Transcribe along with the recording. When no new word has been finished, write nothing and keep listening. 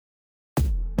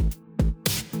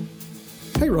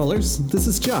Hey Rollers, this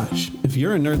is Josh. If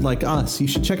you're a nerd like us, you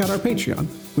should check out our Patreon.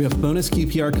 We have bonus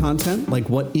QPR content like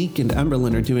what Eek and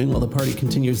Emberlyn are doing while the party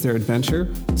continues their adventure,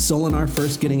 Solinar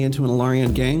first getting into an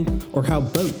Alarian gang, or how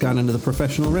Boat got into the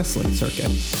professional wrestling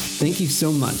circuit. Thank you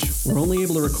so much. We're only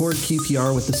able to record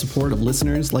QPR with the support of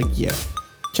listeners like you.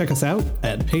 Check us out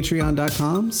at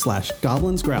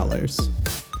patreon.com/goblinsgrowlers.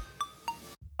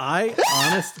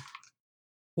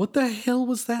 What the hell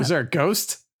was that? Is there a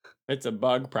ghost? It's a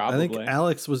bug, probably. I think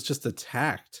Alex was just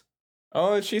attacked.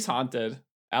 Oh, she's haunted.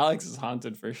 Alex is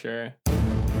haunted for sure.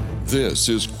 This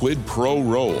is Quid Pro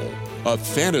Roll, a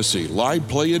fantasy live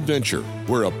play adventure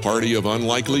where a party of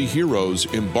unlikely heroes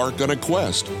embark on a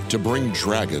quest to bring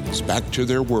dragons back to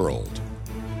their world.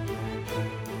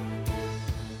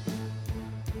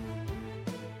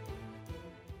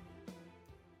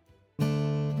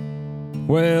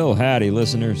 Well, howdy,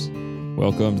 listeners.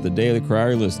 Welcome to the Daily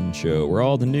Crier Listening Show, where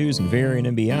all the news and variant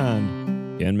and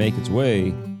beyond can make its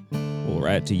way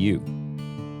right to you.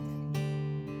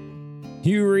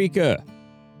 Eureka!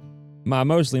 My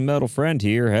mostly metal friend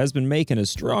here has been making a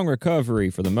strong recovery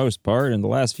for the most part in the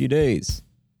last few days.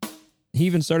 He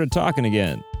even started talking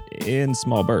again, in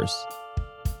small bursts.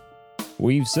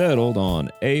 We've settled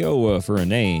on Aowa for a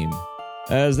name,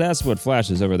 as that's what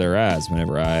flashes over their eyes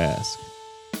whenever I ask.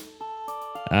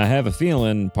 I have a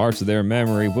feeling parts of their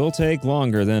memory will take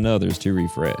longer than others to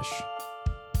refresh.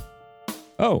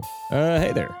 Oh,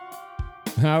 hey there.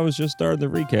 I was just starting the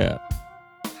recap.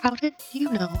 How did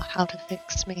you know how to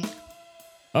fix me?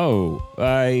 Oh,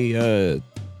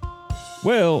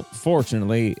 well,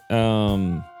 fortunately,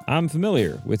 I'm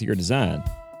familiar with your design,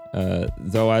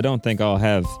 though I don't think I'll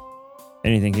have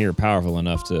anything here powerful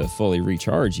enough to fully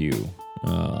recharge you.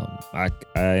 I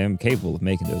am capable of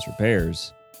making those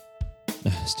repairs.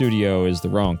 Studio is the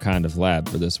wrong kind of lab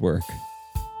for this work.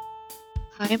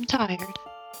 I am tired.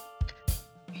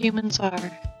 Humans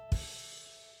are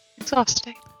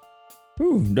exhausting.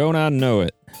 Whew, don't I know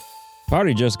it.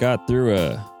 Party just got through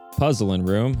a puzzling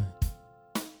room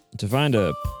to find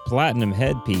a platinum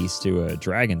headpiece to a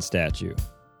dragon statue.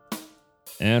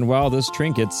 And while this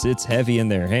trinket sits heavy in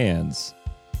their hands,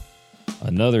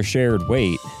 another shared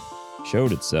weight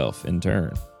showed itself in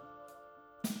turn.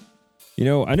 You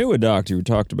know, I knew a doctor who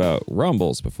talked about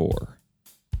rumbles before.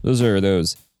 Those are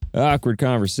those awkward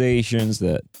conversations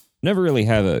that never really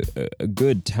have a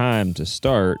good time to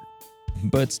start,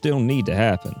 but still need to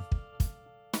happen.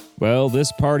 Well,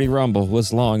 this party rumble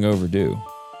was long overdue.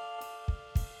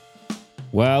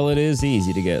 While it is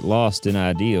easy to get lost in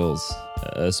ideals,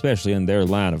 especially in their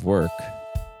line of work,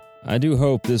 I do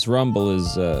hope this rumble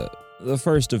is the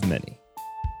first of many.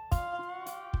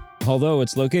 Although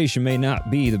its location may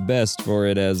not be the best for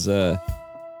it, as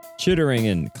chittering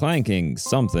and clanking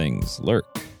somethings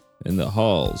lurk in the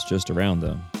halls just around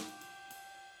them.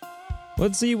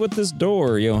 Let's see what this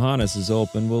door Johannes has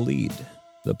opened will lead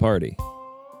the party.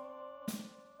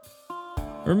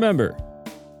 Remember,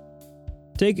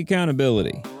 take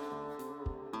accountability.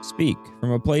 Speak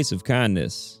from a place of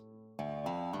kindness.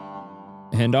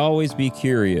 And always be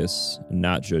curious,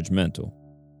 not judgmental.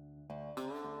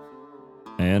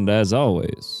 And as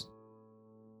always,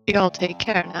 Y'all take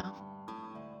care now.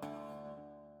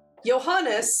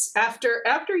 Johannes, after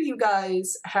you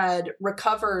guys had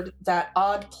recovered that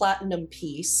odd platinum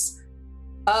piece,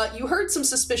 you heard some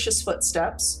suspicious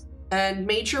footsteps and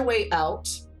made your way out,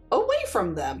 away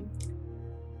from them.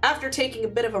 After taking a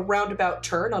bit of a roundabout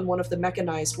turn on one of the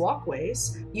mechanized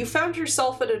walkways, you found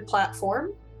yourself at a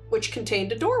platform which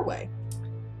contained a doorway.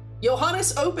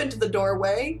 Johannes opened the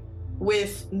doorway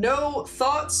with no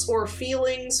thoughts or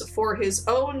feelings for his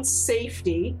own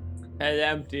safety. And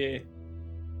empty.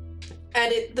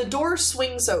 And the door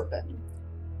swings open.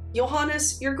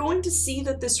 Johannes, you're going to see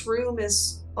that this room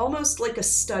is almost like a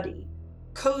study.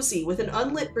 Cozy, with an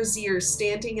unlit brazier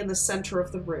standing in the center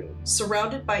of the room,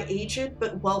 surrounded by aged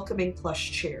but welcoming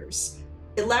plush chairs.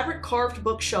 Elaborate carved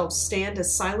bookshelves stand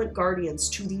as silent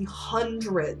guardians to the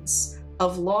hundreds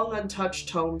of long untouched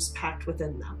tomes packed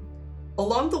within them.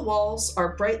 Along the walls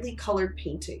are brightly colored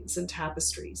paintings and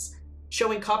tapestries,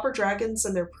 showing copper dragons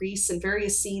and their priests in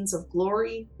various scenes of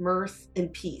glory, mirth,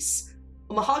 and peace.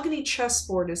 A mahogany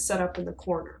chessboard is set up in the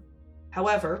corner.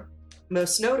 However,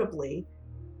 most notably,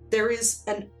 there is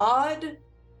an odd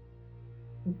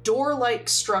door-like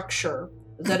structure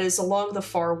that is along the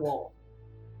far wall.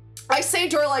 I say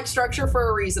door-like structure for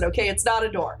a reason, okay? It's not a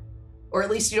door. Or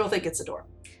at least you don't think it's a door.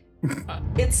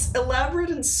 It's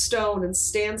elaborate in stone and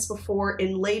stands before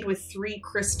inlaid with 3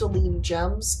 crystalline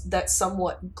gems that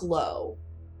somewhat glow.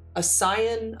 A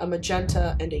cyan, a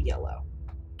magenta, and a yellow.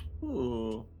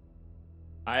 Ooh.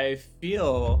 I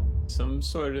feel some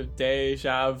sort of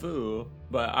deja vu,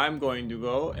 but I'm going to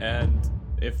go, and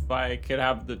if I could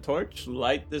have the torch,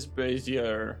 light this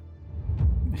brazier.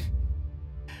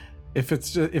 If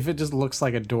it just looks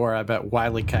like a door, I bet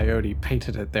Wile E. Coyote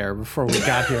painted it there before we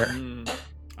got here.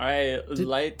 I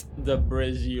light the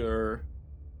brazier.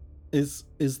 Is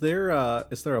there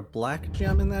a black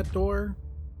gem in that door?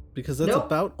 Because that's Nope.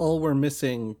 about all we're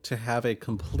missing to have a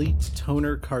complete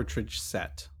toner cartridge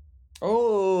set.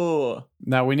 Oh,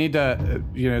 No, we need to,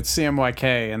 it's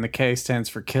CMYK, and the K stands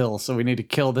for kill, so we need to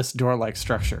kill this door-like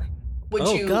structure. Would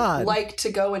Oh, you God. like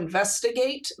to go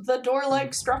investigate the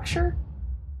door-like structure?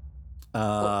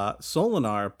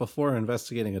 Solinar, before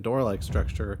investigating a door-like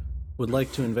structure, would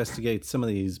like to investigate some of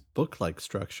these book-like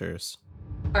structures.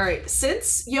 All right,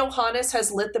 since Johannes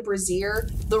has lit the brazier,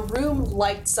 the room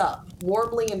lights up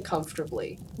warmly and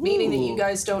comfortably, meaning that you Ooh.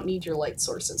 guys don't need your light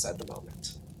sources at the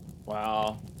moment.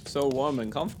 wow. So warm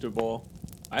and comfortable.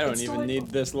 I don't It's even need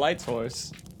delightful. this light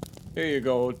source. Here you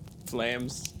go,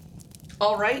 flames.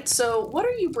 All right, so what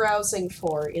are you browsing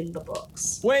for in the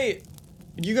books? Wait,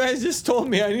 you guys just told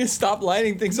me I need to stop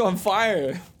lighting things on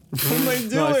fire. What am I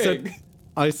doing? No,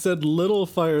 I said little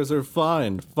fires are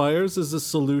fine. Fires is a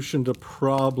solution to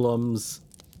problems.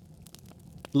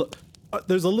 Look,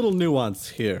 there's a little nuance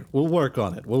here. We'll work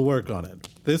on it.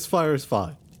 This fire's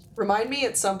fine. Remind me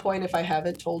at some point, if I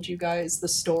haven't told you guys, the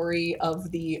story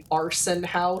of the arson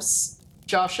house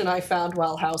Josh and I found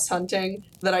while house hunting,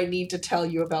 that I need to tell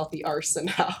you about the arson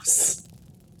house.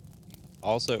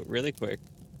 Also, really quick,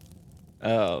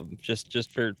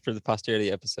 just for the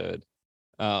posterity episode,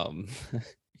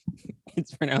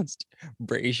 it's pronounced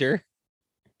brazier,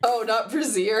 Oh, not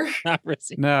brazier. not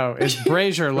brazier. No, it's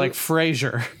brazier like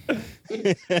Frasier.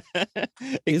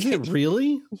 Is it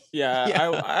really? Yeah, Yeah.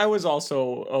 I was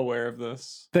also aware of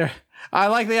this. There, I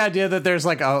like the idea that there's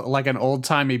like an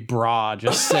old-timey bra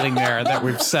just sitting there that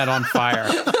we've set on fire.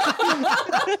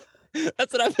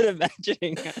 That's what I've been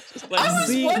imagining. Just like, I was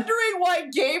See- wondering why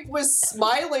Gabe was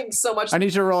smiling so much. I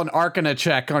need to roll an Arcana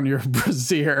check on your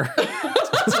brazier.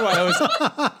 That's why I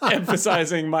was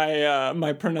emphasizing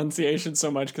my pronunciation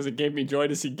so much, because it gave me joy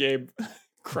to see Gabe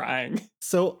crying.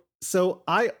 So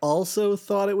I also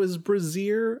thought it was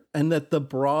brazier and that the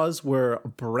bras were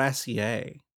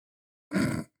brassiere.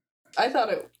 I thought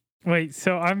it. Wait,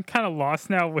 so I'm kind of lost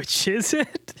now. Which is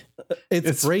it?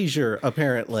 It's brazier,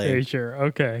 apparently. Fraser.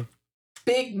 Okay.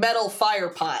 Big metal fire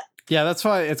pot. Yeah, that's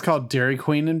why it's called Dairy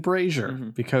Queen and Brazier,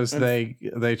 Mhm. because they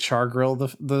char grill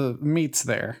the meats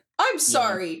there. I'm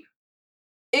sorry.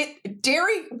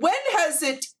 When has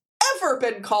it ever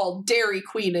been called Dairy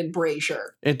Queen and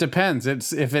Brazier? It depends.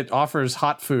 It's if it offers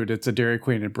hot food, it's a Dairy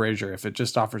Queen and Brazier. If it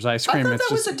just offers ice I cream, thought it's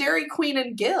that just was a Dairy Queen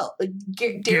and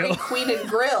Dairy Gill. Queen and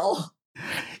Grill.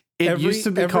 it used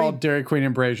to be every- called Dairy Queen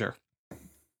and Brazier.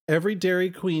 Every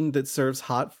Dairy Queen that serves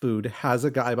hot food has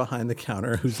a guy behind the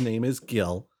counter whose name is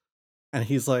Gil. And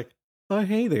he's like, "Oh,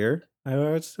 hey there.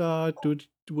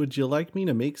 Would you like me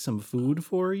to make some food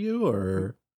for you,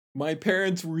 or?" My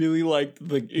parents really liked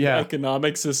the Yeah.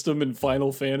 economic system in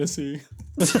Final Fantasy.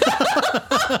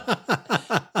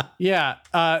 Yeah,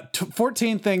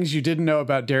 14 things you didn't know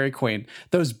about Dairy Queen.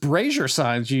 Those Brazier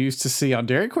signs you used to see on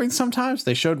Dairy Queen sometimes,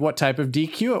 they showed what type of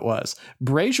DQ it was.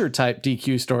 Brazier type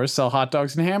DQ stores sell hot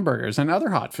dogs and hamburgers and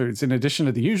other hot foods in addition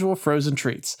to the usual frozen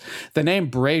treats. The name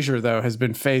Brazier, though, has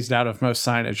been phased out of most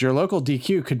signage. Your local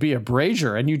DQ could be a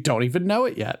Brazier and you don't even know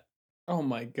it yet. Oh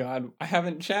my god, I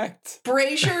haven't checked.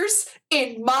 Brazier's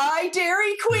in my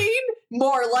Dairy Queen?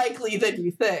 More likely than you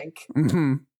think.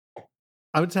 Mm-hmm.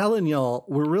 I'm telling y'all,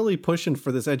 we're really pushing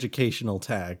for this educational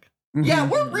tag. Yeah,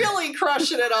 we're really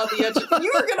crushing it on the edge.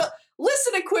 You are gonna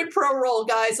listen to Quid Pro Roll,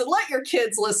 guys, and let your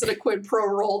kids listen to Quid Pro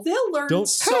Roll. They'll learn Don't-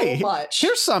 so Hey, much.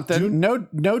 Here's something.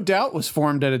 No Doubt was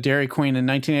formed at a Dairy Queen in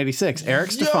 1986.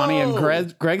 Eric Stefani and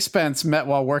Greg Spence met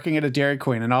while working at a Dairy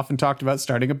Queen and often talked about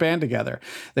starting a band together.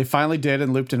 They finally did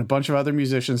and looped in a bunch of other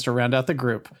musicians to round out the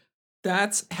group.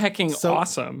 That's hecking So-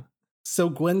 awesome. So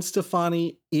Gwen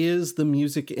Stefani is the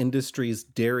music industry's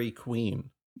Dairy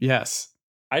Queen. Yes.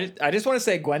 I just want to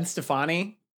say Gwen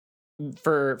Stefani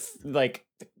for like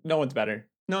no one's better.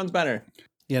 No one's better.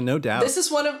 Yeah, no doubt. This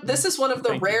is one of the Thank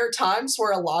you. rare times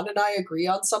where Alon and I agree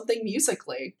on something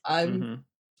musically. Mhm.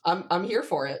 I'm here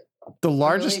for it. The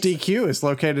largest really DQ is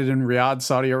located in Riyadh,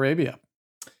 Saudi Arabia.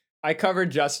 I covered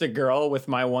Just a Girl with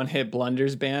my One Hit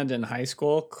Blunders band in high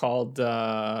school called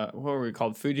what were we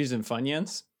called? Fugees and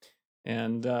Funyuns.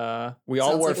 And we all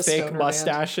Sounds wore like a fake stoner band.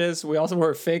 mustaches. We also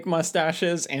wore fake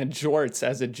mustaches and jorts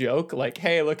as a joke. Like,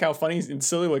 hey, look how funny and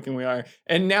silly looking we are.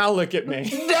 And now look at me.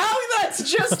 Now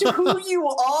that's just who you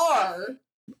are.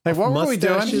 Hey, what were we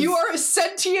doing? Mustaches. You are a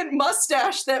sentient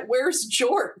mustache that wears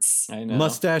jorts. I know.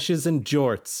 Mustaches and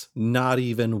jorts, not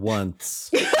even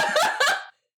once.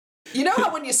 You know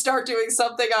how when you start doing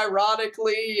something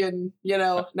ironically and,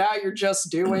 now you're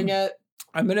just doing it?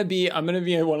 I'm gonna be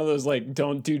one of those like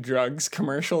don't do drugs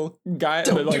commercial guys.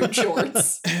 Don't like, do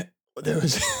jorts. There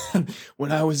was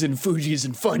when I was in Fuji's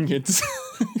and Funyuns.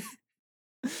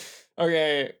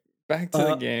 Okay, back to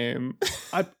the game.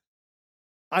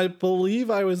 I believe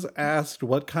I was asked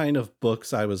what kind of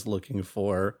books I was looking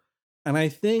for, and I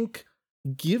think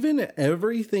given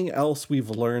everything else we've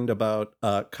learned about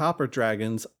copper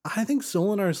dragons, I think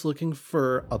Solinar's looking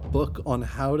for a book on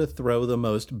how to throw the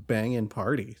most bangin'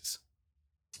 parties.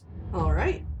 All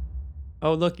right.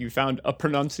 Oh, look, you found a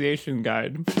pronunciation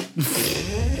guide.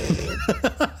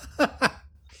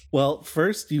 Well,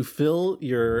 first you fill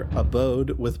your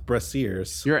abode with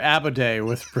brassiers. Your Abiday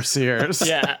with brasiers.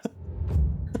 Yeah.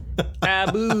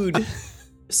 Abood.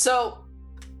 So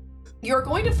you're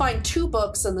going to find 2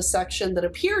 books in the section that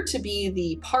appear to be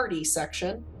the party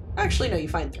section. Actually, no, you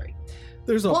find 3.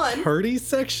 There's a One. party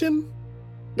section?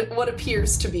 What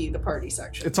appears to be the party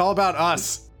section. It's all about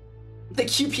us. The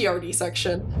QPRD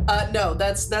section. No,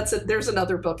 there's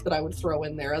another book that I would throw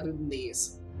in there other than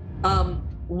these.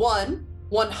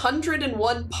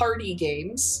 101 party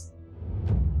games.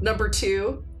 Number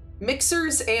 2,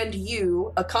 Mixers and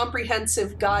You, a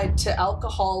comprehensive guide to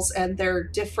alcohols and their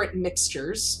different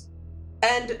mixtures.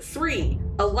 And 3,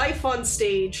 A Life on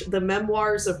Stage, the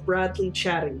memoirs of Bradley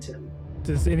Chattington.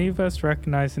 Does any of us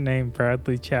recognize the name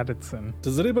Bradley Chattington?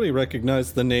 Does anybody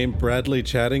recognize the name Bradley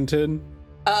Chattington?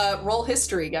 Roll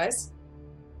history, guys.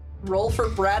 Roll for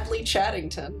Bradley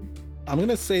Chattington. I'm going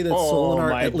to say that Oh Solinar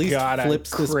my at least God, I flips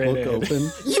this book critted.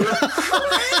 open.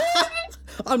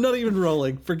 I'm not even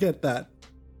rolling. Forget that.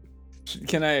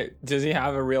 Does he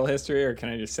have a real history or can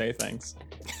I just say things?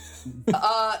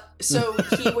 So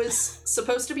he was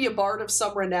supposed to be a bard of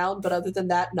some renown, but other than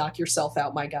that, knock yourself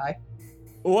out, my guy.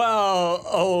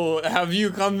 Well, have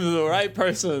you come to the right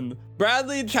person?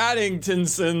 Bradley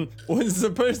Chattington was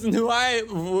the person who I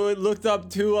looked up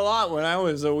to a lot when I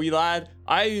was a wee lad.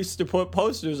 I used to put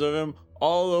posters of him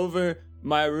all over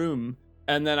my room,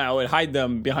 and then I would hide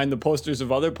them behind the posters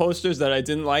of other posters that I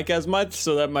didn't like as much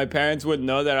so that my parents wouldn't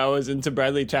know that I was into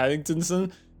Bradley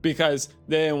Chattington because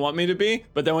they didn't want me to be.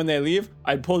 But then when they leave,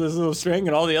 I'd pull this little string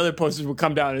and all the other posters would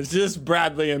come down. It's just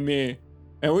Bradley and me.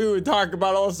 And we would talk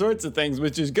about all sorts of things,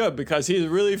 which is good because he's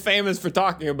really famous for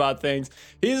talking about things.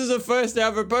 He's the first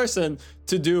ever person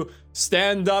to do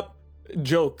stand-up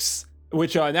jokes,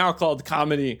 which are now called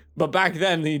comedy. But back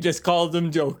then, he just called them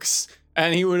jokes.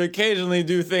 And he would occasionally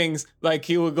do things like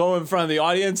he would go in front of the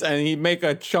audience and he'd make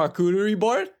a charcuterie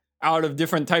board out of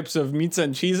different types of meats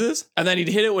and cheeses. And then he'd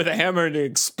hit it with a hammer and it'd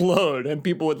explode and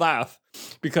people would laugh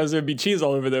because there'd be cheese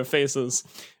all over their faces.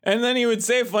 And then he would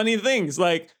say funny things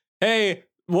like, hey,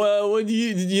 well, would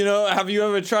you know, have you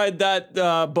ever tried that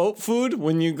boat food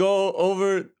when you go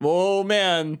over? Oh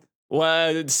man,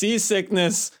 well,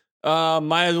 seasickness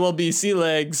might as well be sea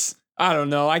legs. I don't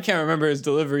know. I can't remember his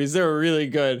deliveries. They were really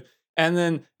good. And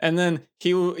then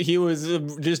he was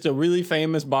just a really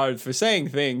famous bard for saying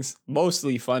things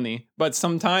mostly funny, but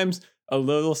sometimes a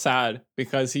little sad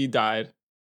because he died.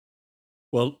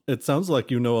 Well, it sounds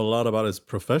like you know a lot about his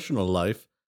professional life.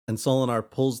 And Solinar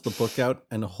pulls the book out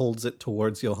and holds it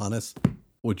towards Johannes.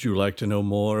 Would you like to know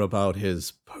more about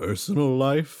his personal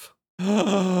life?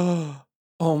 Oh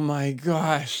my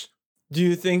gosh. Do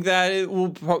you think that it will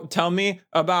tell me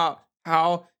about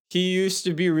how he used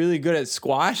to be really good at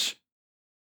squash?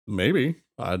 Maybe.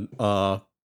 Is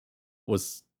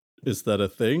that a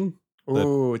thing that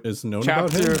Ooh, is known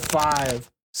about him? Chapter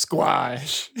 5,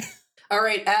 squash. All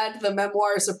right, add the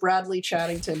memoirs of Bradley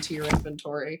Chattington to your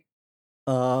inventory.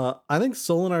 I think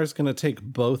Solinar's going to take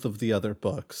both of the other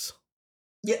books.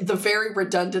 Yeah, the very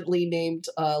redundantly named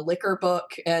Liquor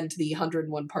book and the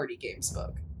 101 Party Games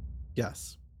book.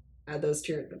 Yes. Add those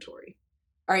to your inventory.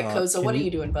 All right, Uh, Koza, can what are you-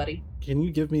 you doing, buddy? Can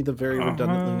you give me the very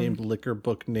redundantly named liquor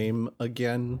book name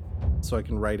again so I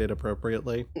can write it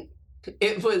appropriately?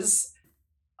 It was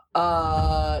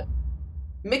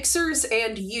Mixers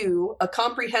and You, a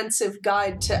comprehensive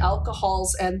guide to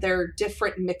alcohols and their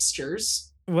different mixtures.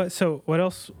 What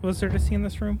else was there to see in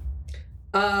this room?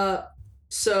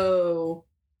 So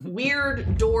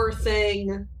weird door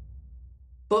thing,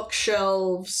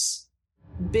 bookshelves,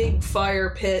 big fire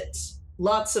pit,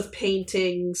 lots of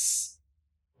paintings,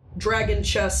 dragon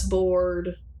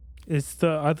chessboard.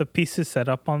 Are the pieces set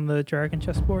up on the dragon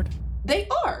chessboard? They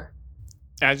are.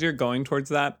 As you're going towards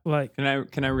that, Like, can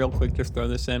I real quick just throw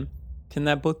this in? Can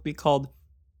that book be called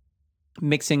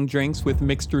Mixing drinks with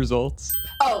mixed results.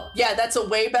 Oh, yeah, that's a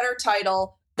way better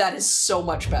title. That is so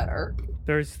much better.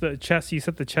 There's the chess. You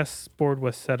said the chessboard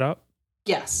was set up.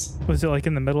 Yes. Was it like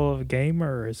in the middle of a game,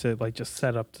 or is it like just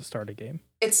set up to start a game?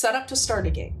 It's set up to start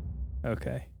a game.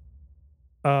 Okay.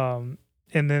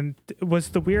 And then was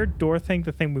the weird door thing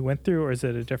the thing we went through, or is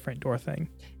it a different door thing?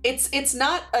 It's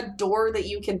not a door that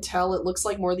you can tell. It looks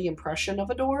like more the impression of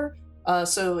a door.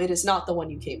 So it is not the one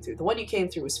you came through. The one you came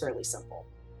through was fairly simple.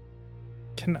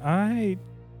 Can I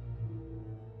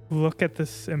look at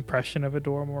this impression of a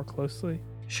door more closely?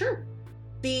 Sure.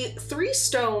 The 3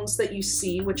 stones that you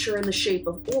see, which are in the shape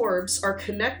of orbs, are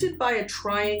connected by a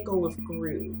triangle of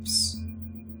grooves.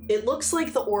 It looks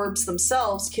like the orbs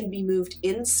themselves can be moved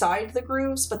inside the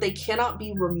grooves, but they cannot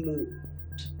be removed.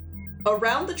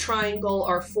 Around the triangle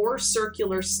are 4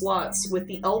 circular slots with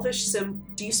the Elvish Do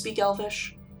you speak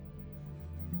Elvish?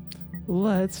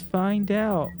 Let's find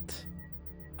out.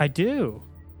 I do.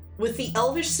 With the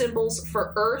Elvish symbols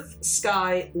for earth,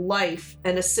 sky, life,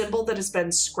 and a symbol that has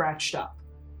been scratched up.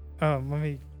 Let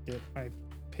me get my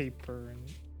paper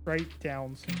and write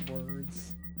down some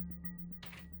words.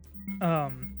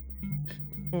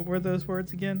 What were those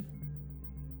words again?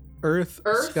 Earth,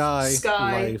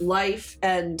 sky, life,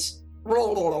 and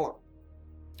Ooh,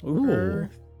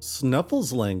 Earth.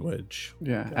 Snuffles language.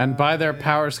 Yeah, and by their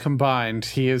powers combined,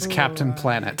 he is Captain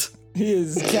Planet. He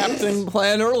is Captain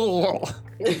Planet.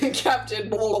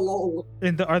 Captain.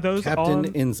 And are those Captain on?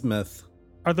 Innsmouth.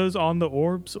 Are those on the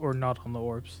orbs or not on the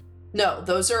orbs? No,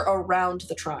 those are around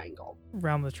the triangle.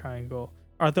 Around the triangle.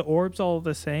 Are the orbs all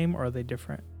the same, or are they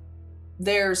different?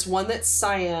 There's one that's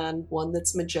cyan, one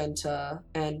that's magenta,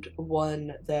 and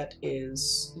one that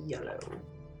is yellow.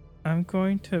 I'm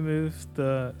going to move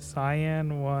the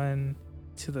cyan one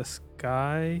to the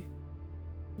sky.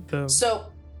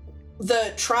 So,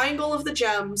 the triangle of the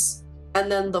gems,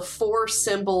 and then the 4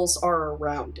 symbols are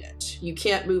around it. You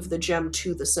can't move the gem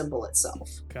to the symbol itself.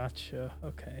 Gotcha.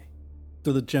 Okay.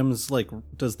 Do the gems,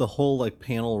 does the whole,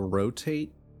 panel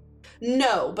rotate?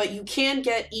 No, but you can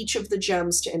get each of the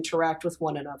gems to interact with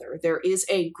one another. There is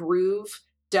a groove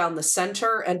down the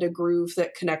center and a groove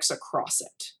that connects across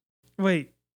it.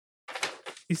 Wait.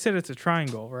 You said it's a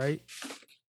triangle, right?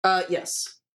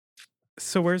 Yes.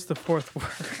 So where's the 4th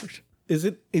word? Is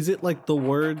it like the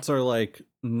words are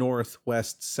north,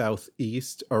 west, south,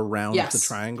 east around Yes. the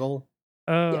triangle?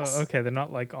 Oh, Yes. okay. They're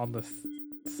not on the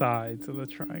sides of the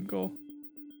triangle.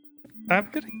 I'm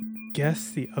gonna guess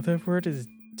the other word is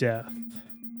death,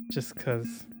 just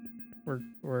because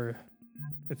we're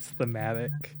it's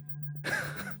thematic.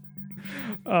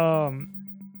 I'm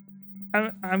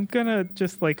gonna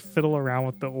just fiddle around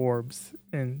with the orbs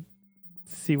and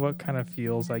see what kind of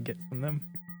feels I get from them.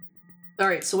 All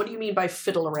right, so what do you mean by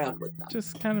fiddle around with them?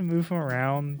 Just kind of move them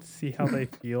around, see how they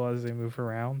feel as they move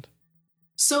around.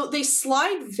 So they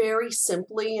slide very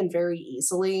simply and very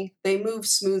easily. They move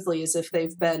smoothly as if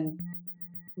they've been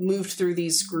moved through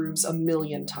these grooves a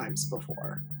million times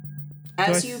before.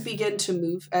 As you begin to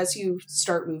move, as you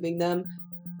start moving them,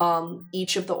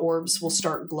 each of the orbs will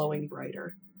start glowing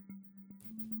brighter.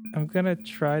 I'm gonna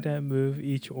try to move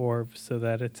each orb so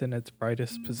that it's in its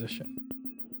brightest position.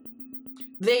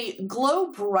 They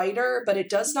glow brighter, but it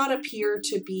does not appear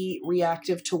to be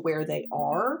reactive to where they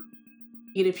are.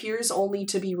 It appears only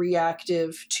to be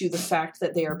reactive to the fact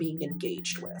that they are being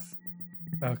engaged with.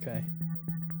 Okay.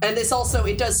 And this also,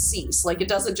 it does cease. It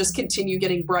doesn't just continue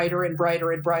getting brighter and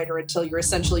brighter and brighter until you're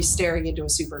essentially staring into a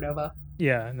supernova.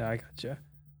 Yeah, no, I gotcha.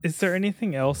 Is there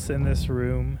anything else in this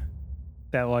room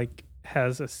that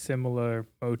has a similar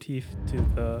motif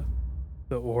to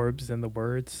the orbs and the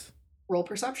words? Roll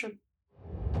perception.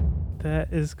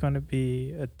 That is going to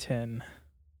be a 10.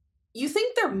 You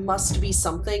think there must be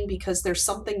something because there's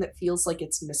something that feels like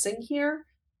it's missing here,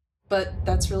 but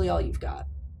that's really all you've got.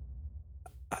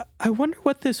 I wonder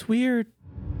what this puzzle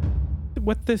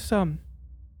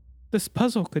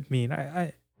could mean.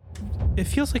 It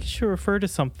feels like it should refer to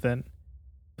something,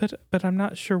 but I'm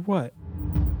not sure what.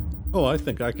 Oh, I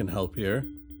think I can help here.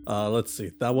 Let's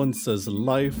see. That one says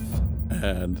life,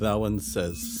 and that one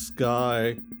says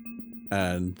sky,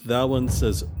 and that one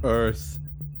says earth.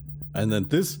 And then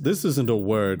this isn't a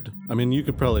word. I mean, you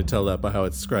could probably tell that by how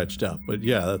it's scratched out, but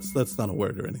yeah, that's not a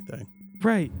word or anything.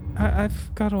 Right.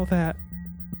 I've got all that.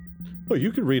 Oh,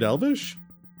 you could read Elvish?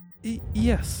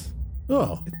 Yes.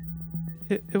 Oh.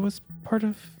 It was part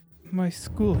of my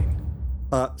schooling.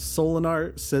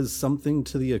 Solinar says something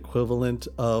to the equivalent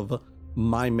of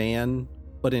my man,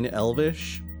 but in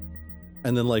Elvish,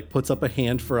 and then puts up a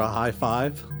hand for a high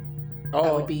five.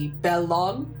 That would be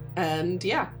Bellon, and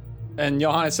yeah. And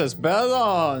Johannes says,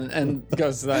 Bellon, and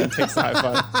goes to that and takes the high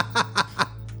five.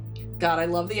 God, I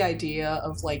love the idea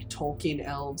of like Tolkien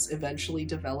elves eventually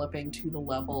developing to the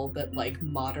level that like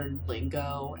modern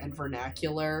lingo and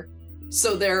vernacular.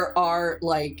 So there are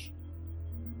like,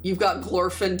 you've got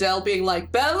Glorfindel being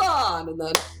like Belon, and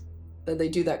then they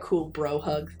do that cool bro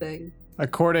hug thing.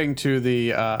 According to the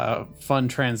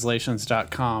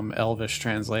funtranslations.com Elvish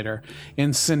translator, in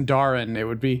Sindarin it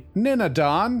would be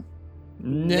Ninadon.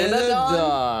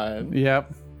 Ninadon.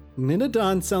 Yep.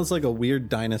 Ninadon sounds like a weird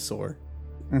dinosaur.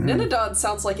 Mhm. Ninadon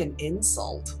sounds like an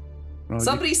insult. Well,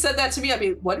 Somebody said that to me. I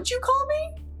mean, what did you call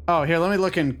me? Oh, here, let me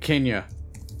look in Kenya.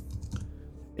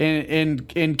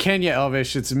 In Kenya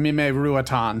Elvish, it's Mime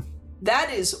Ruatan.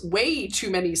 That is way too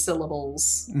many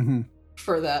syllables Mm-hmm.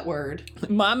 for that word.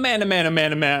 My man.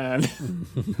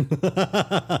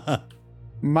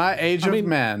 My age of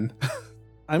men.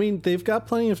 I mean, they've got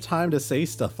plenty of time to say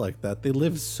stuff like that. They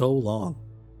live so long.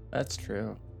 That's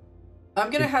true. I'm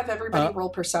going to have everybody roll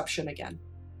perception again.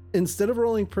 Instead of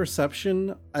rolling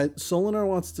perception, Solinar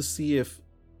wants to see if...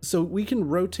 So we can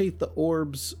rotate the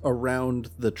orbs around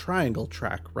the triangle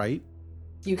track, right?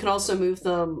 You can also move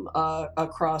them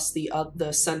across the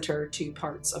center two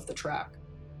parts of the track.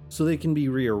 So they can be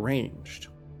rearranged.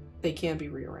 They can be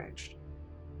rearranged.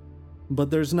 But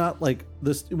there's not like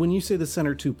this... When you say the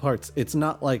center two parts, it's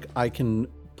not like I can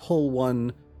pull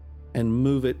one and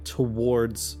move it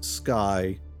towards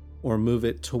sky or move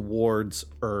it towards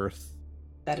earth.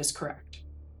 That is correct.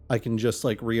 I can just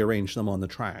like rearrange them on the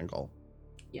triangle.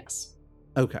 Yes.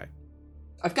 Okay.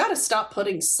 I've got to stop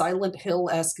putting Silent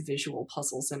Hill-esque visual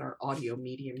puzzles in our audio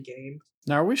medium game.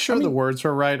 Now, are we sure the words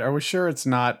were right? Are we sure it's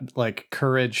not like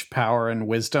courage, power, and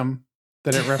wisdom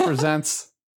that it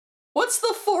represents? What's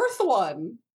the fourth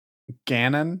one?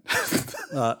 Ganon?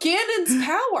 Ganon's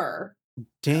power.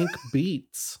 Dank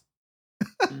beats.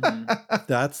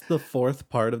 That's the fourth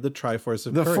part of the Triforce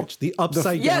of The Courage. The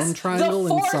upside down triangle the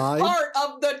fourth inside. part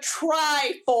of the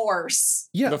Triforce.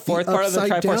 Yeah, The fourth part of the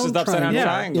Triforce is the upside down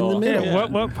triangle. in the middle. Yeah,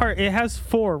 what part? It has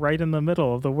 4 right in the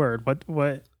middle of the word.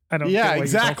 What? I don't Yeah, get what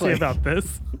exactly. you don't see about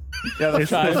this. Yeah,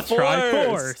 It's the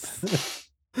Triforce.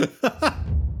 Triforce.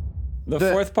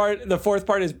 The fourth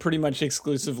part is pretty much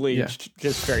exclusively just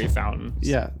fairy fountains.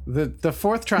 Yeah, the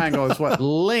fourth triangle is what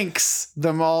links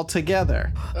them all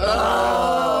together.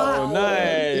 Oh,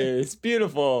 nice.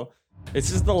 Beautiful. It's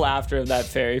just the laughter of that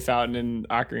fairy fountain in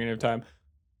Ocarina of Time.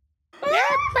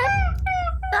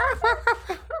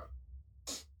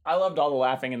 I loved all the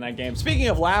laughing in that game. Speaking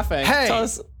of laughing, Hey, tell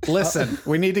us... listen,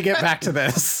 we need to get back to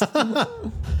this.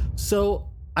 So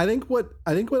I think what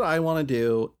I want to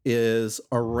do is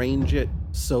arrange it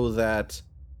so that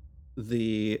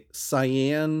the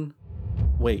cyan...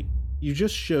 Wait, you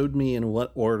just showed me in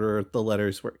what order the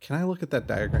letters were. Can I look at that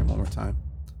diagram one more time?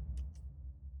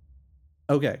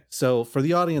 Okay, so for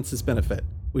the audience's benefit,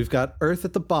 we've got Earth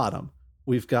at the bottom.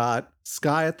 We've got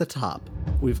sky at the top.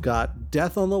 We've got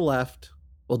death on the left.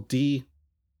 Well, D,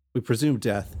 we presume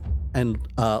death. And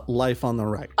life on the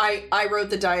right. I wrote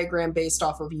the diagram based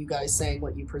off of you guys saying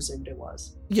what you presumed it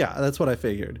was. Yeah, that's what I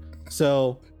figured.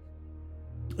 So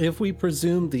if we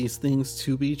presume these things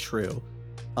to be true,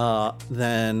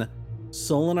 then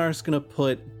Solinar's going to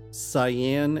put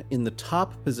cyan in the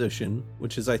top position,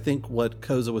 which is, I think, what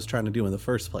Koza was trying to do in the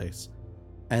first place.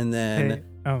 And then...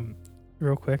 Hey,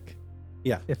 real quick.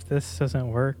 Yeah. If this doesn't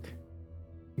work,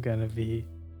 I'm going to be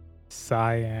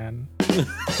cyan.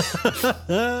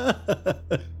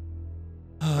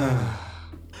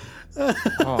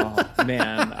 Oh,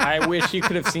 man. I wish you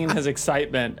could have seen his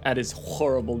excitement at his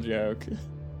horrible joke.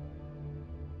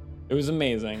 It was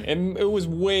amazing. It was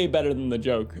way better than the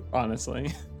joke,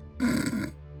 honestly.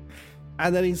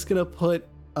 And then he's going to put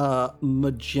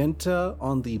magenta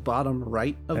on the bottom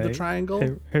right of the triangle.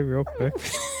 Hey, real quick.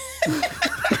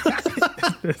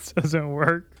 If this doesn't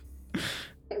work,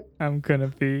 I'm gonna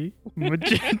be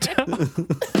magenta.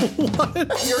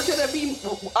 What? You're gonna be...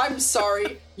 I'm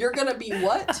sorry. You're gonna be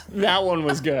what? That one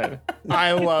was good.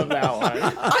 I love that one.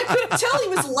 I couldn't tell he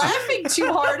was laughing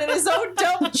too hard at his own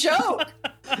dumb joke.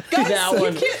 Guys, That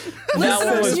one-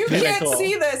 listeners, was you pinnacle. can't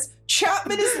see this.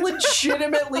 Chapman is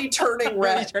legitimately turning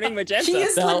red. Turning magenta. He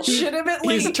is No,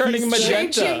 legitimately he's turning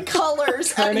magenta. changing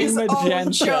colors at his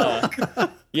own joke.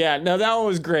 Yeah, no, that one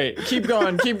was great. Keep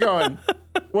going, keep going.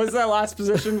 What's that last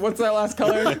position? What's that last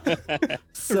color?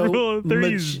 So Rule of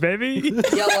threes, baby.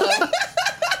 Yellow.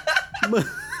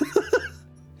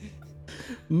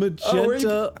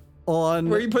 magenta on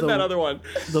Where you put that other one?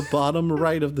 the bottom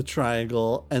right of the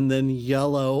triangle, and then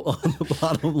yellow on the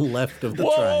bottom left of the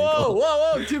Whoa, triangle.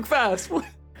 whoa, too fast.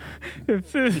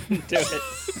 If this, Do it.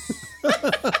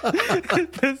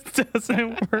 if this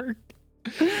doesn't work,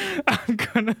 I'm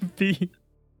gonna be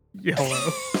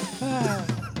Yellow.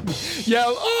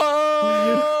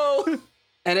 Oh!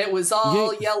 And it was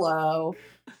all yellow.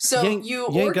 So you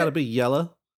ain't gotta be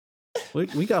yellow.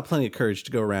 We got plenty of courage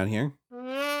to go around here.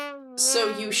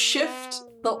 So you shift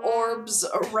the orbs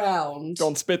around.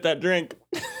 Don't spit that drink.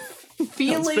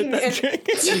 Feeling Don't spit that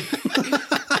drink.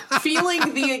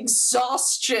 feeling the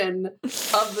exhaustion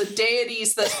of the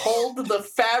deities that hold the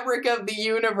fabric of the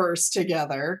universe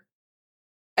together,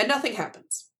 and nothing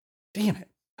happens. Damn it.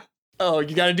 Oh,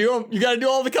 you gotta do them. You gotta do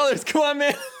all the colors. Come on,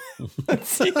 man. Let's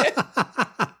see it.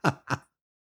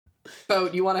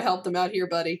 Boat, you want to help them out here,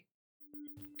 buddy?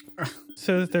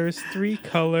 So there's 3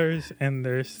 colors and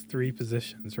there's 3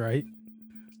 positions, right?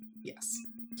 Yes.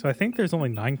 So I think there's only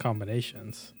 9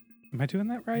 combinations. Am I doing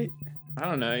that right? I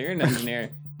don't know. You're an engineer.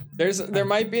 There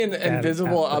might be an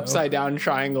invisible upside down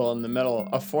triangle in the middle.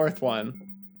 A 4th one.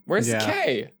 Where's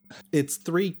K? It's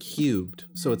 3 cubed,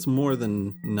 so it's more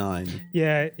than 9.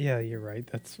 Yeah, you're right.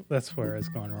 That's where I was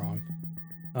going wrong.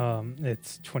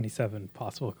 It's 27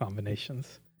 possible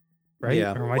combinations, right?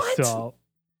 Yeah. Or am I still?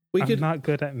 We I'm could not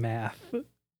good at math,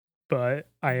 but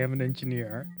I am an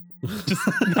engineer. Just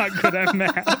not good at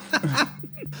math.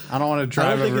 I don't want to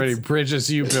drive over any bridges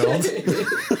you build.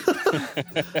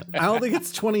 I don't think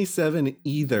it's 27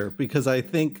 either, because I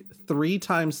think 3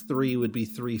 times 3 would be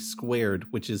 3 squared,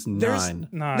 which is 9.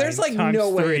 There's like no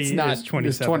way it's not 27.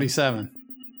 It's 27.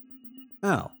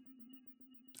 Oh.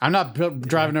 I'm not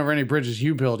driving over any bridges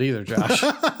you build either, Josh.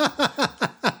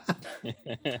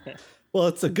 Well,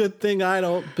 it's a good thing I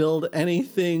don't build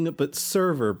anything but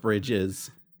server bridges.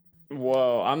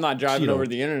 Whoa, I'm not driving over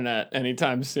the internet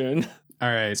anytime soon. All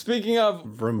right. Speaking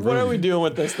of, what are we doing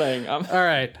with this thing? All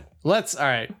right.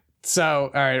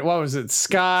 So, what was it?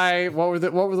 Sky. What were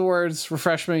the words?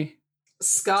 Refresh me.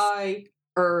 Sky,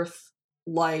 earth,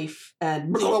 life,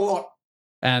 and blah, blah, blah.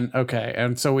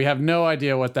 And so we have no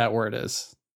idea what that word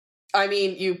is. I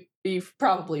mean, you've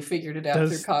probably figured it out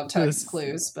through context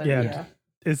clues, but yeah.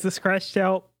 Is the scratched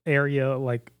out area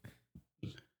like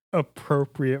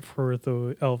appropriate for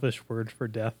the Elvish word for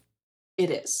death? It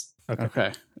is.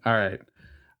 Okay. All right.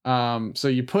 So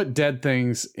you put dead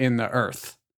things in the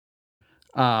earth.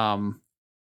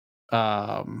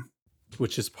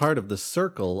 Which is part of the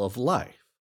circle of life.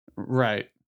 Right.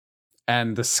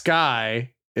 And the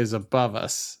sky is above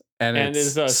us. And it's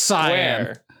is a cyan.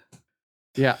 square.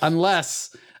 Yeah,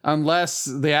 unless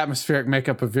the atmospheric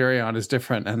makeup of Virion is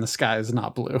different and the sky is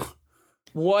not blue.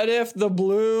 What if the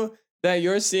blue that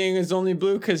you're seeing is only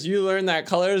blue because you learned that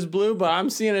color is blue, but I'm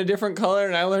seeing a different color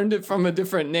and I learned it from a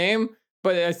different name,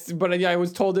 but I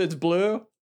was told it's blue?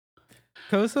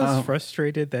 Kozo's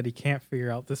frustrated that he can't figure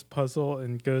out this puzzle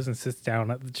and goes and sits down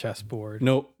at the chessboard.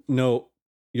 No.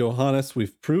 Johannes,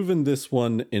 we've proven this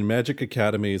one in Magic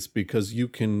Academies because you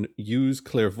can use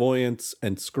clairvoyance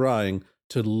and scrying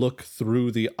to look through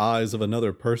the eyes of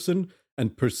another person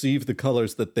and perceive the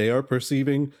colors that they are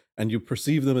perceiving, and you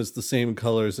perceive them as the same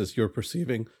colors as you're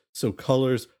perceiving. So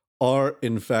colors are,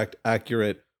 in fact,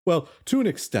 accurate. Well, to an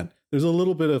extent. There's a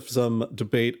little bit of some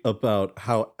debate about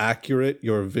how accurate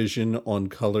your vision on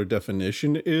color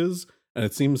definition is, and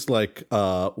it seems like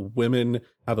women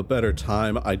have a better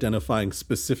time identifying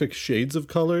specific shades of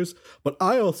colors, but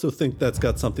I also think that's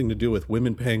got something to do with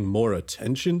women paying more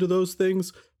attention to those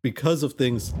things because of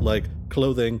things like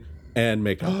clothing and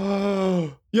makeup.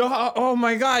 Oh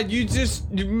my god,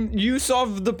 you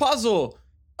solved the puzzle.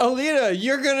 Alita,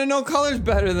 you're gonna know colors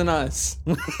better than us.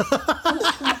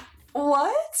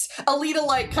 What?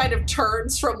 Alita kind of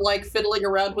turns from fiddling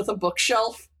around with a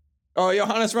bookshelf. Oh,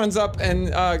 Johannes runs up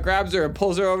and grabs her and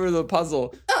pulls her over to the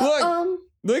puzzle.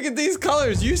 Look at these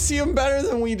colors. You see them better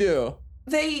than we do.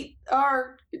 They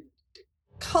are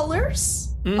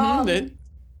colors. Mm-hmm.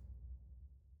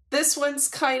 This one's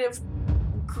kind of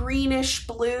greenish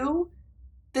blue.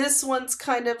 This one's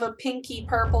kind of a pinky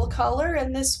purple color,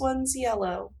 and this one's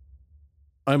yellow.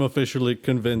 I'm officially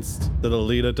convinced that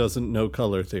Alita doesn't know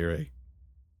color theory.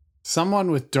 Someone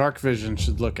with dark vision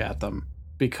should look at them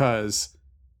because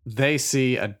they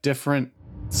see a different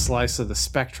slice of the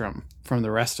spectrum from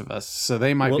the rest of us. So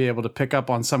they might be able to pick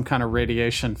up on some kind of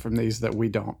radiation from these that we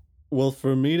don't. Well,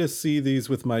 for me to see these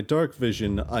with my dark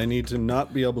vision, I need to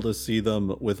not be able to see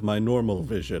them with my normal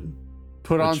vision.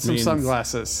 Put on some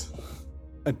sunglasses.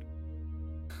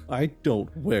 I don't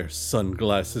wear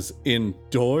sunglasses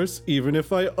indoors, even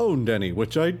if I owned any,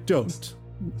 which I don't.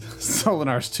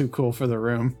 Solinar's too cool for the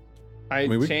room. I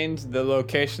changed the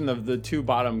location of the 2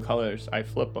 bottom colors. I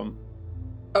flip them.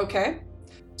 Okay.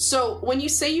 So when you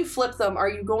say you flip them, are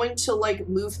you going to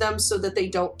move them so that they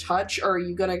don't touch, or are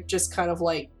you going to just kind of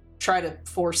try to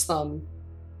force them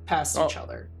past each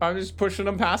other. I'm just pushing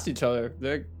them past each other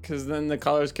because then the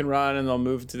colors can run and they'll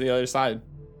move to the other side.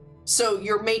 So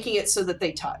you're making it so that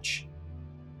they touch.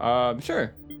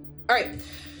 Sure. All right.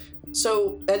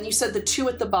 So, and you said the two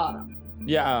at the bottom.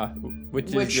 Yeah,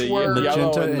 which Which is the were- yellow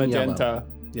Magenta and and magenta.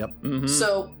 Yep. Mhm.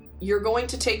 So you're going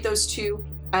to take those two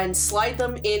and slide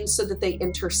them in so that they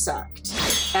intersect.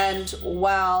 And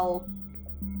while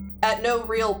at no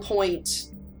real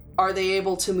point are they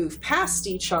able to move past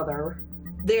each other,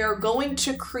 they're going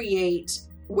to create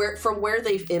from where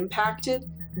they've impacted,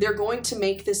 they're going to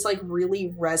make this like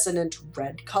really resonant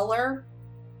red color.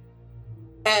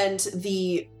 And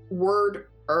the word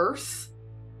earth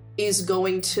is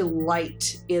going to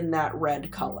light in that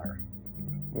red color.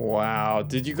 Wow,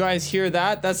 did you guys hear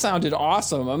that? That sounded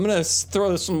awesome. I'm gonna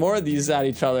throw some more of these at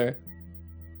each other.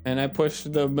 And I push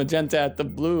the magenta at the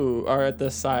blue, or at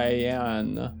the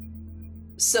cyan.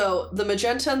 So the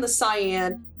magenta and the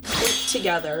cyan click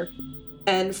together,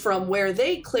 and from where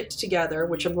they clicked together,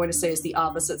 which I'm going to say is the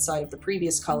opposite side of the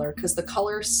previous color, because the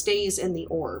color stays in the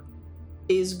orb,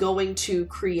 is going to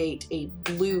create a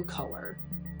blue color,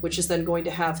 which is then going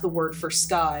to have the word for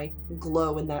sky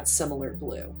glow in that similar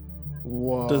blue.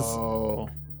 Whoa.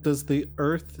 Does the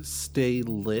earth stay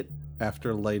lit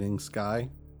after lighting sky?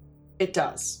 It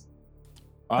does.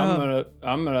 I'm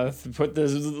gonna put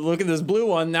this. Look at this blue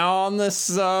one now on this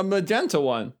magenta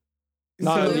one.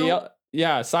 Not Blue?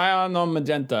 cyan on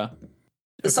magenta.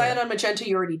 The cyan on magenta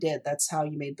you already did. That's how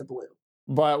you made the blue.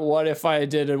 But what if I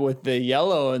did it with the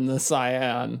yellow and the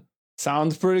cyan?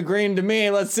 Sounds pretty green to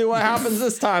me. Let's see what happens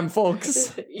this time,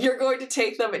 folks. You're going to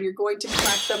take them and you're going to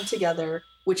crack them together,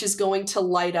 which is going to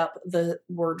light up the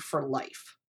word for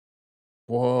life.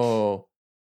 Whoa.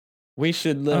 We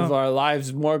should live our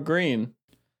lives more green.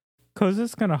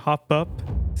 Koza's gonna hop up,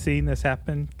 seeing this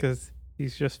happen, because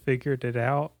he's just figured it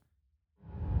out.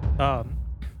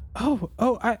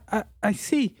 I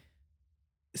see.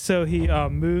 So he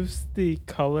moves the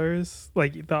colors,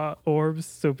 like the orbs.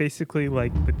 So basically,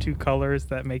 like the two colors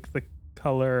that make the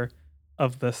color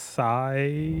of the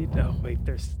side. Oh wait,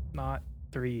 there's not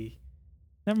three.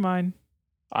 Never mind.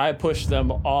 I push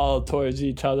them all towards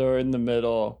each other in the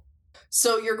middle.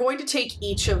 So you're going to take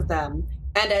each of them,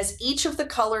 and as each of the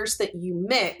colors that you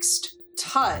mixed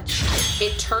touch,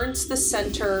 it turns the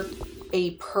center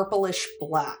a purplish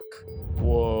black,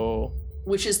 Whoa.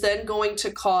 which is then going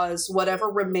to cause whatever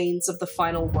remains of the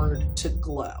final word to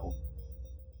glow.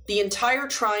 The entire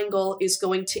triangle is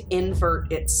going to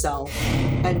invert itself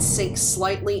and sink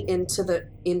slightly into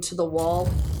the wall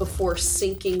before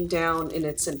sinking down in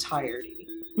its entirety.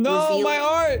 No, my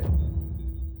art!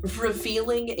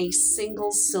 Revealing a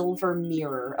single silver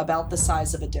mirror about the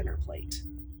size of a dinner plate.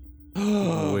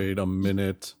 Wait a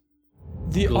minute.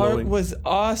 The art Glowing. was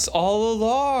us all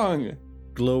along.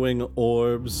 Glowing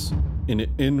orbs in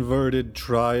an inverted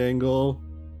triangle.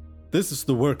 This is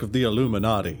the work of the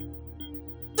Illuminati.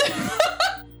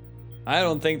 I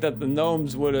don't think that the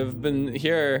gnomes would have been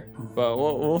here, but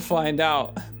we'll find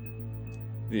out.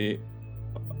 The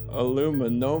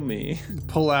Illuminomi.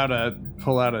 Pull out a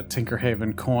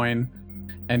Tinkerhaven coin,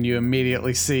 and you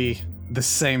immediately see the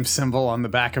same symbol on the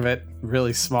back of it,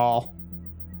 really small.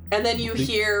 And then you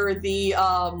hear the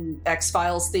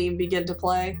X-Files theme begin to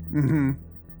play. Mm-hmm.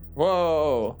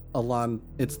 Whoa. Alon,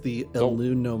 it's the Oh.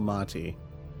 Illuminati.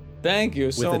 Thank you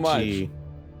With so a much. T.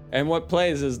 And what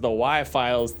plays is the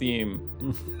Y-Files theme.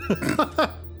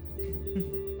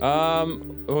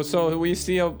 So we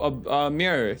see a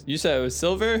mirror. You said it was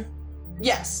silver?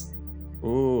 Yes.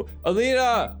 Ooh.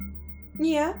 Alita!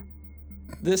 Yeah.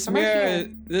 This I'm right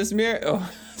mirror.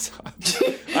 Oh,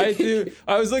 sorry.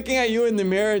 I was looking at you in the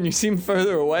mirror and you seem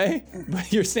further away,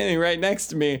 but you're standing right next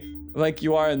to me like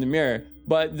you are in the mirror.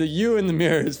 But the you in the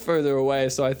mirror is further away,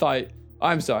 so I thought,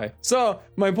 I'm sorry. So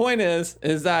my point is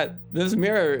that this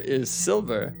mirror is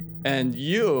silver and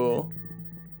you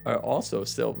are also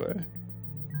silver.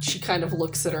 She kind of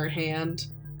looks at her hand.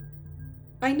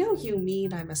 I know you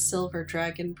mean I'm a silver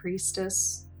dragon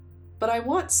priestess, but I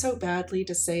want so badly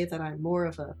to say that I'm more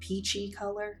of a peachy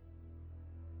color.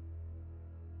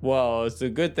 Well, it's a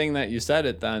good thing that you said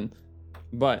it then.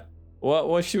 But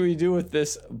what should we do with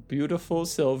this beautiful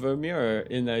silver mirror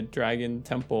in a dragon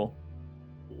temple?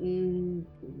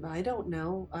 I don't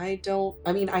know.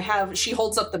 She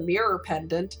holds up the mirror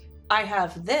pendant. I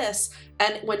have this,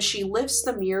 and when she lifts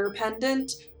the mirror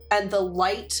pendant and the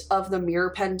light of the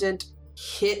mirror pendant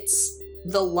hits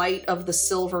the light of the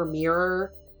silver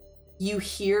mirror, you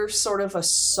hear sort of a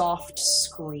soft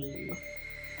scream.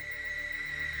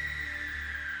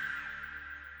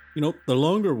 You know, the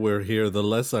longer we're here, the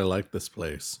less I like this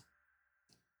place.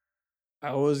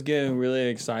 I was getting really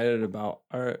excited about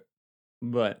art,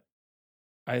 but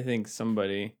I think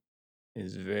somebody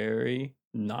is very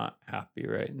not happy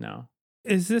right now.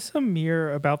 Is this a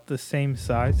mirror about the same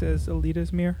size as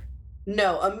Alita's mirror?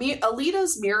 No,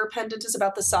 Alita's mirror pendant is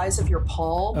about the size of your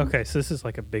palm. Okay, so this is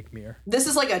like a big mirror. This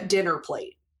is like a dinner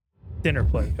plate. Dinner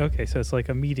plate. Okay, so it's like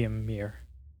a medium mirror.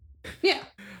 Yeah.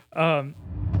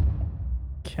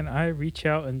 Can I reach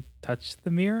out and touch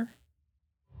the mirror?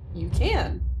 You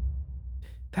can.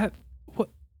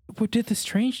 What did the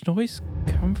strange noise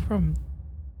come from?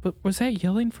 But was that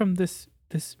yelling from this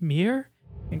mirror?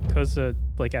 And Koza,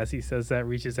 like as he says that,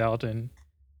 reaches out and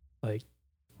like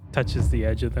touches the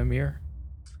edge of the mirror.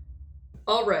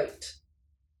 All right.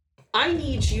 I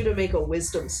need you to make a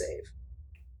wisdom save.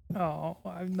 Oh,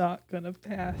 I'm not gonna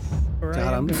pass. Or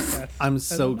God, I am gonna pass. I'm I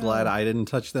so don't know. glad I didn't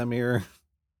touch that mirror.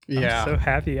 Yeah. I'm so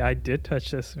happy I did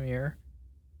touch this mirror.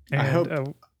 I And,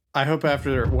 hope I hope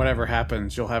after whatever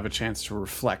happens, you'll have a chance to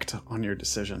reflect on your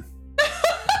decision.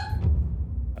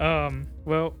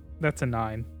 Well, that's a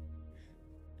 9.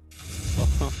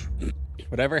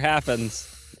 Whatever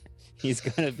happens, he's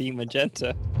gonna be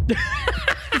magenta.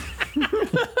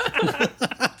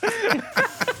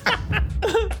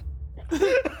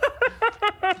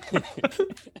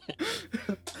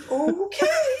 Okay.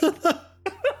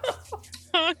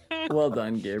 Well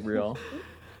done, Gabriel.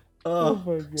 Oh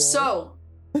my god. So,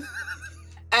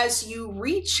 as you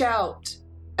reach out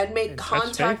and make And touch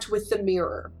contact with the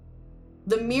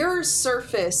mirror's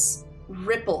surface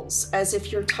ripples as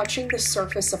if you're touching the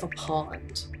surface of a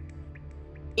pond.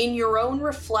 In your own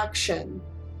reflection,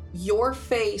 your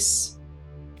face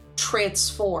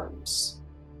transforms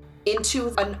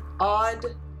into an odd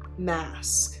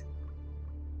mask.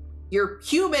 Your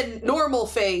human normal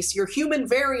face, your human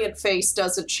variant face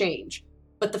doesn't change,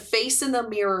 but the face in the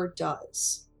mirror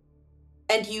does.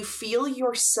 And you feel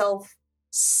yourself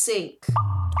sink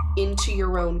into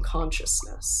your own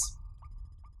consciousness.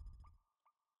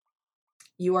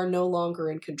 You are no longer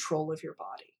in control of your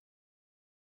body.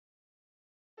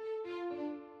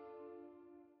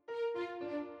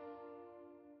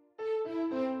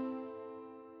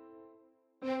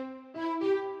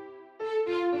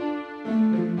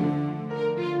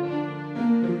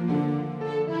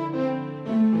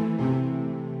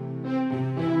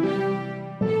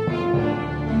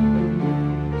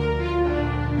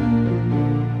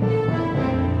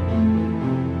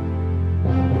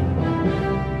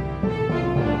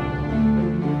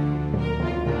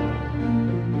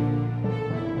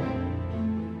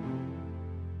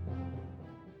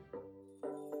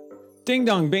 Ding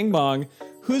dong bing bong.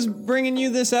 Who's bringing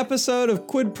you this episode of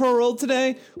Quid Pro Roll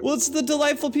today? Well, it's the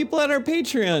delightful people at our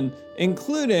Patreon,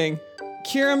 including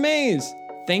Kira Mays.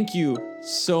 Thank you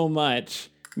so much.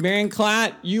 Marion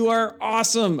Klatt, you are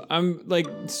awesome.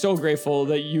 I'm so grateful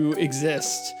that you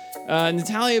exist.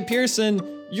 Natalia Pearson,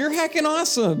 you're heckin'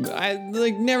 awesome. I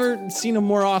never seen a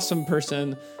more awesome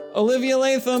person. Olivia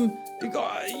Latham,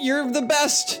 you're the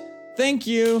best. Thank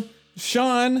you.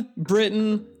 Sean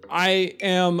Britton, I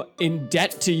am in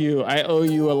debt to you. I owe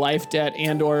you a life debt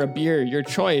and or a beer, your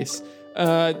choice.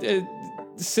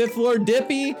 Sith Lord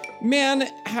Dippy, man,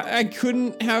 I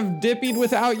couldn't have dippied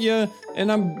without you,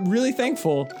 and I'm really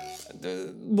thankful.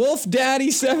 Wolf Daddy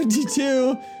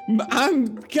 72,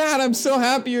 I'm so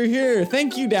happy you're here.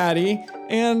 Thank you, Daddy.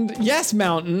 And yes,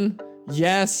 Mountain.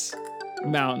 Yes,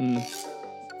 Mountain.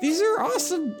 These are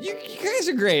awesome. You guys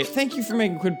are great. Thank you for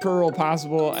making Quid Pro Roll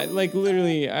possible.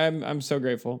 I'm so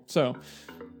grateful. So,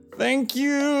 thank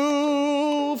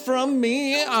you from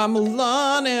me. I'm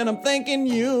Alon, and I'm thanking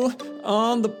you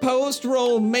on the post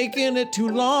roll, making it too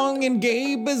long, and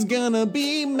Gabe is gonna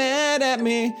be mad at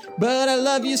me. But I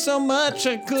love you so much,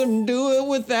 I couldn't do it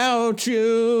without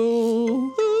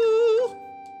you. Ooh.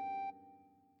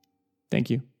 Thank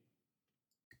you.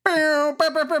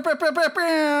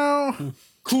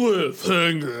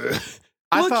 Cliffhanger.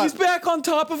 Look, he's back on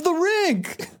top of the ring.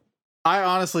 I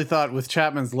honestly thought with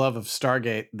Chapman's love of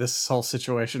Stargate, this whole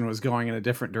situation was going in a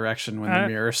different direction when the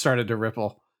mirror started to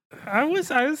ripple. I was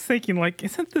thinking,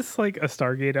 isn't this like a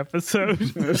Stargate episode?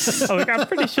 I'm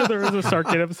pretty sure there was a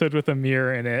Stargate episode with a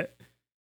mirror in it.